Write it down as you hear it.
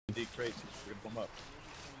big traits. We're gonna form up.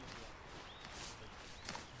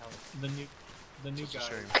 The new guy.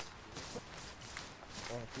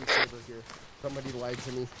 Oh, free saber here. Somebody lied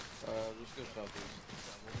to me. Let's go southeast.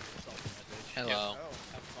 Hello.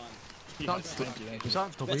 Have fun. Is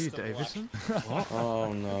that W. Davidson? What?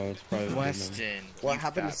 Oh no, it's probably Weston. What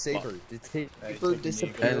happened to Saber? Did Saber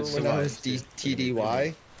disappear when I was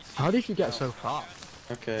TDY? How did you get so far?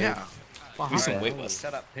 Okay. Yeah. What He's happened? some weightless.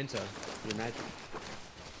 Set up Pinta. You imagine?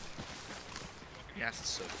 Yes, it's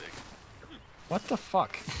so big. What the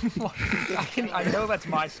fuck? I know that's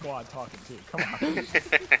my squad talking too. Come on.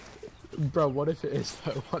 Bro, what if it is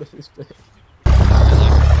though? What if it's big? Ew.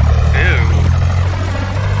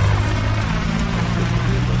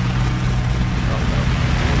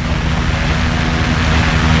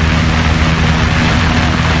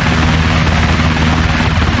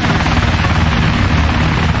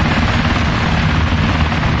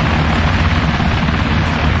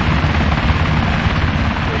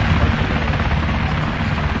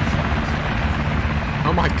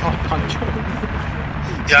 Oh my god, Pancho.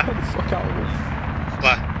 Yeah. Get the fuck out of here.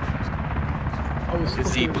 What? I was You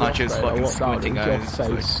see fucking Pancho's lost, mate. I fucking walked out squinting and your eyes, face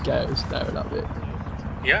like- scared, staring at it.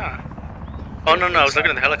 Yeah. Oh no, I was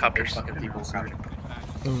looking at the helicopters.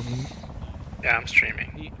 Yeah, I'm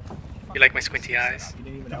streaming. You like my squinty eyes? You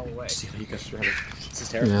didn't even know away. This is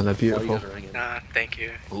terrible. Yeah, they're beautiful. Nah, thank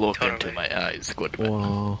you. Look Totally. into my eyes, Squidman.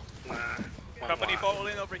 Wow. Company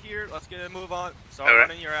falling over here. Let's get a move on. Start Alright.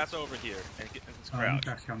 running your ass over here and get in this crowd.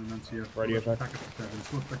 Back's coming then, so yeah. Radio back. Back up to 7.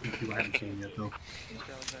 It's not like two I haven't seen yet, though.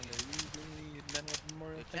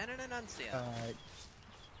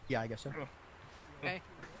 Yeah, I guess so.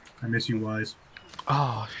 I miss you, Wise.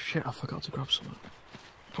 Oh shit, I forgot to grab something.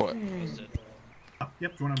 What?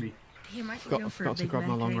 Yep, join on me. He might I forgot to grab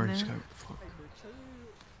my long range scope. Fuck.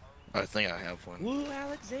 I think I have one. Woo,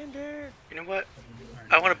 Alexander! You know what?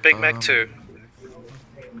 I want a Big Mac too.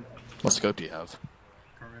 What scope do you have?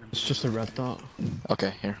 It's just a red dot.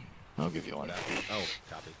 Okay, here. I'll give you one. Oh,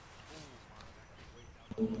 copy.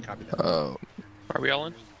 Copy that. Oh, Are we all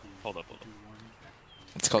in? Hold up.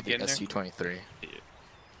 it's called the Getting there? SU-23.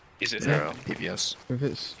 Is it? Zero PVS. If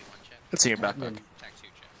it's It's in your backpack.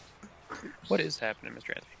 What is happening,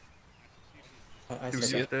 Mr. Anthony? Do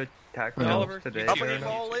we get the I know. tacticals today? Company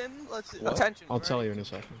fall in. Let's attention. I'll tell you in a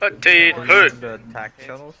second. Indeed, hood. The tac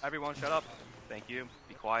shuttles? Everyone, shut up. Thank you.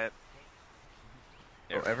 Be quiet.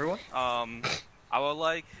 Oh, everyone? I would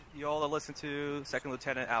like you all to listen to Second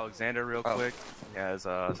Lieutenant Alexander real quick. He has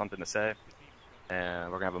something to say,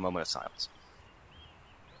 and we're gonna have a moment of silence.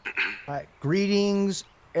 Alright, greetings,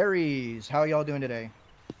 Aries. How y'all doing today?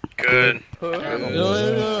 Good.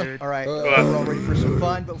 Alright, we're all ready for some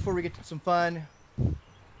fun, but before we get to some fun,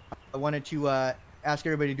 I wanted to ask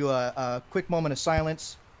everybody to do a quick moment of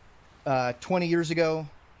silence. 20 years ago,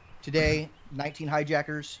 today, 19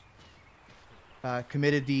 hijackers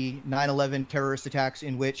committed the 9/11 terrorist attacks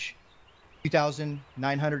in which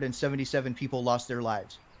 2,977 people lost their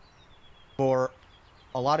lives. For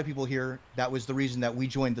a lot of people here, that was the reason that we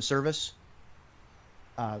joined the service,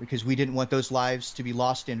 because we didn't want those lives to be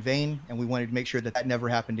lost in vain, and we wanted to make sure that that never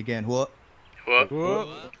happened again. What? All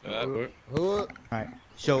right.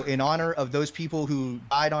 So in honor of those people who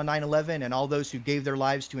died on 9/11 and all those who gave their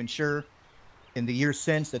lives to ensure in the years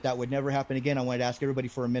since that that would never happen again, I wanted to ask everybody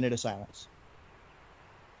for a minute of silence.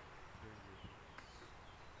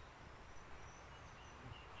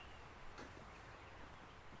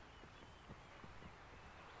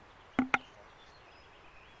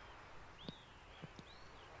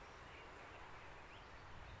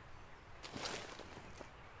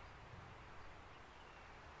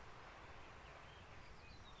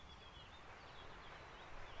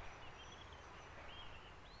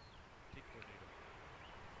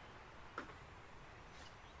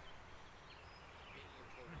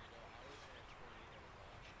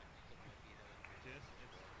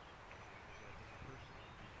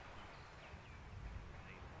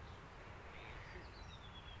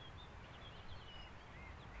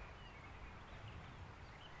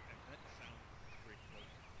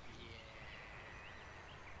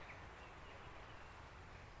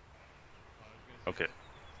 Okay.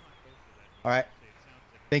 All right.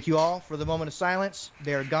 Thank you all for the moment of silence.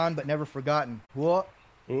 They are gone but never forgotten. Whoa.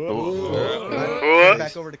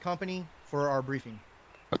 Back over to company for our briefing.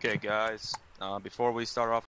 Okay, guys. Before we start off